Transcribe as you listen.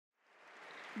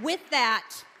With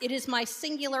that, it is my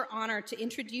singular honor to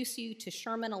introduce you to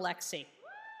Sherman Alexie.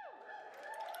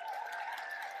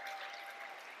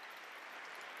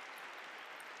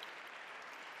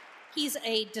 He's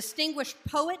a distinguished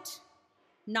poet,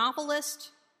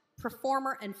 novelist,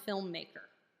 performer, and filmmaker.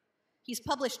 He's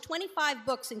published 25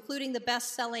 books, including the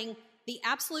best-selling The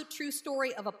Absolute True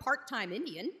Story of a Part-Time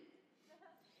Indian,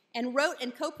 and wrote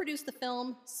and co-produced the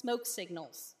film Smoke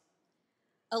Signals.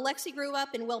 Alexie grew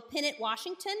up in Wilpinit,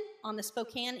 Washington, on the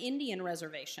Spokane Indian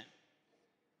Reservation.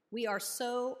 We are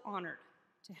so honored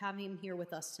to have him here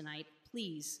with us tonight.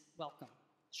 Please welcome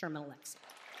Sherman Alexie.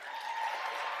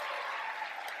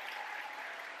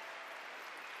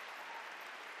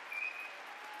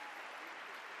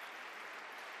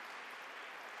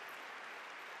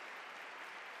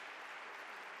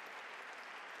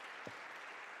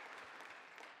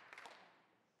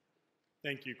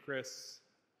 Thank you, Chris.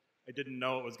 I didn't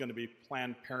know it was going to be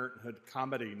Planned Parenthood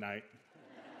comedy night.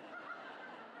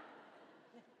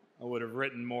 I would have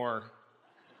written more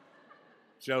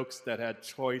jokes that had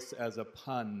choice as a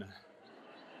pun.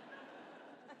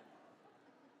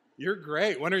 You're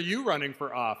great. When are you running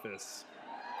for office?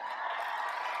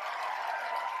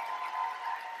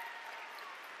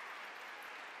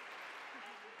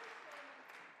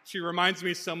 She reminds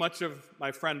me so much of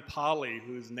my friend Polly,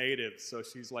 who's native, so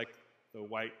she's like the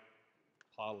white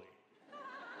Polly.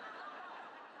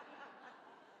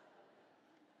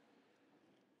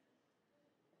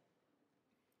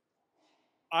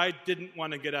 I didn't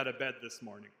want to get out of bed this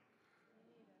morning.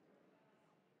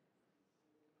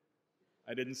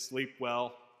 I didn't sleep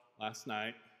well last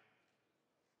night.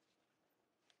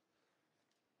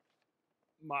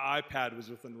 My iPad was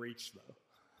within reach, though.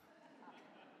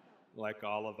 Like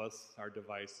all of us, our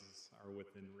devices are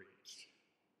within reach.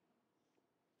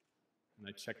 And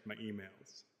I checked my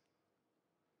emails,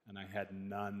 and I had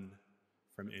none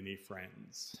from any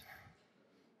friends.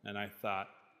 And I thought,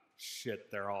 shit,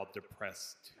 they're all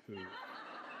depressed too.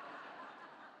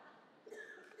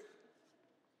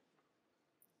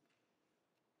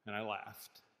 And I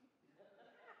laughed,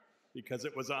 because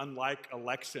it was unlike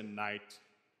election night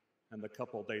and the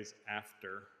couple days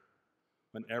after,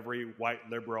 when every white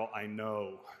liberal I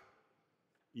know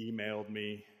emailed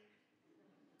me,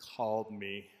 called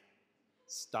me,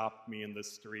 stopped me in the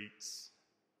streets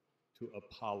to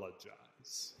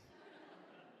apologize,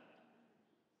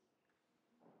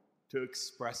 to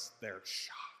express their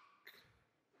shock.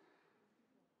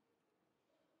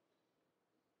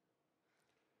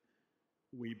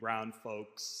 We brown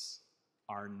folks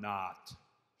are not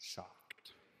shocked.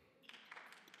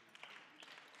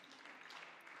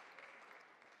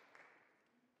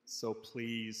 So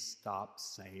please stop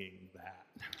saying that.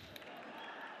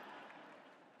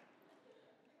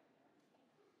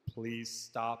 Please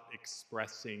stop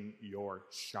expressing your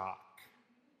shock.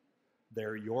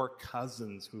 They're your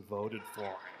cousins who voted for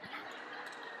him.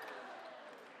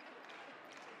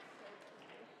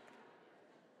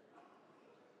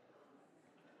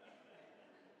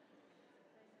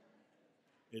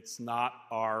 It's not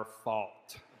our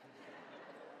fault.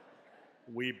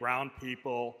 We brown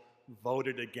people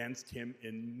voted against him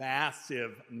in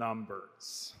massive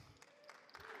numbers.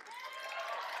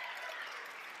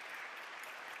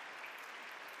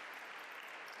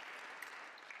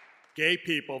 Gay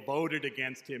people voted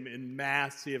against him in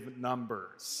massive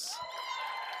numbers.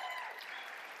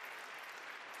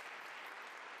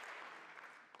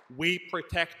 We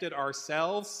protected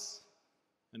ourselves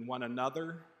and one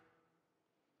another,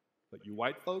 but you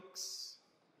white folks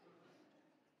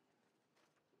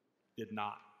did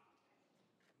not.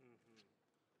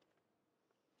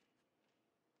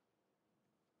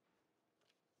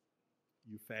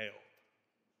 You failed.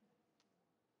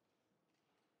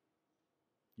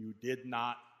 You did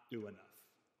not do enough.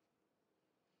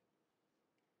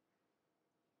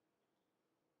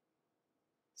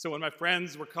 So when my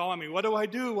friends were calling me, what do I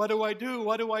do? What do I do?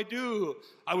 What do I do?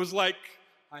 I was like,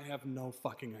 I have no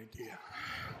fucking idea.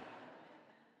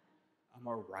 I'm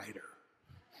a writer.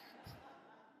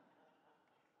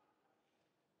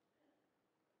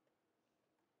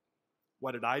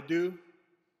 What did I do?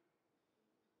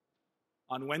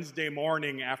 On Wednesday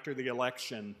morning after the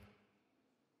election,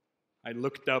 I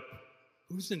looked up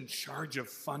who's in charge of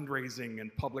fundraising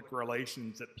and public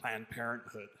relations at Planned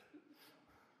Parenthood.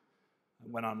 I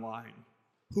went online.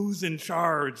 Who's in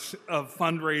charge of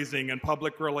fundraising and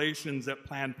public relations at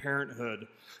Planned Parenthood?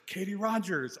 Katie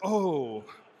Rogers. Oh,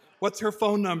 what's her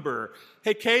phone number?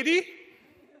 Hey, Katie?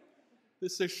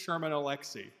 This is Sherman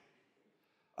Alexie.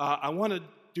 I want to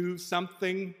do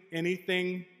something,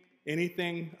 anything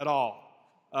at all.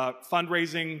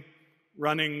 Fundraising,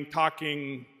 running,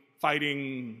 talking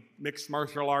fighting, mixed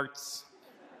martial arts,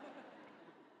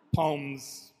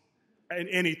 poems, and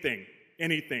anything.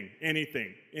 And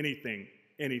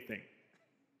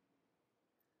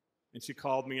she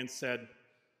called me and said,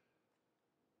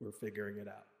 we're figuring it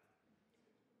out.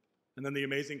 And then the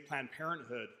amazing Planned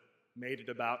Parenthood made it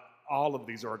about all of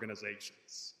these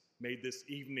organizations, made this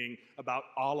evening about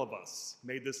all of us,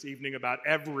 made this evening about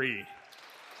every.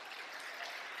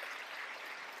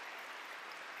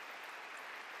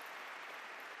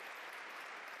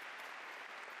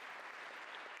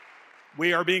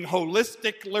 We are being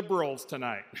holistic liberals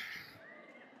tonight.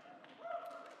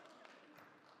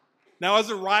 Now, as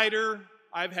a writer,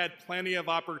 I've had plenty of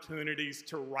opportunities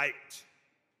to write.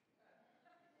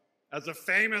 As a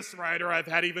famous writer, I've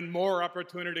had even more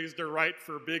opportunities to write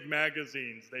for big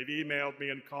magazines. They've emailed me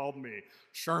and called me,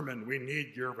 Sherman, we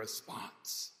need your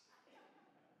response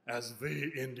as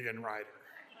the Indian writer.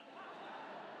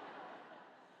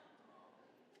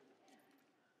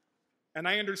 And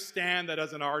I understand that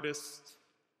as an artist,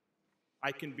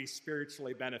 I can be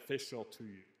spiritually beneficial to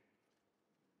you.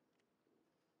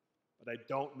 But I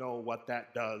don't know what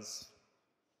that does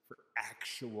for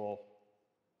actual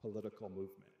political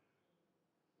movement.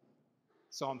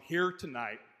 So I'm here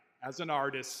tonight as an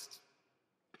artist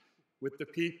with the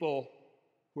people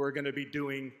who are going to be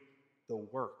doing the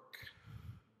work.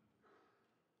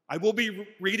 I will be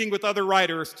reading with other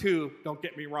writers too, don't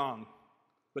get me wrong.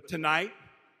 But tonight,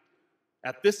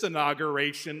 at this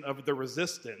inauguration of the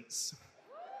resistance,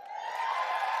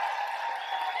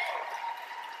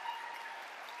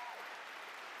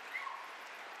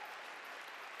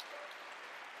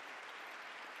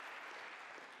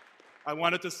 I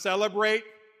wanted to celebrate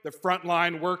the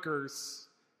frontline workers,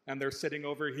 and they're sitting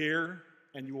over here,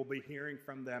 and you will be hearing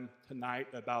from them tonight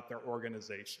about their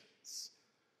organizations.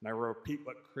 And I will repeat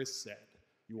what Chris said.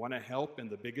 You want to help in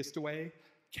the biggest way?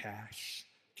 Cash,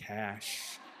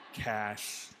 cash,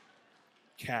 cash,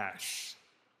 cash,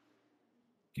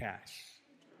 cash.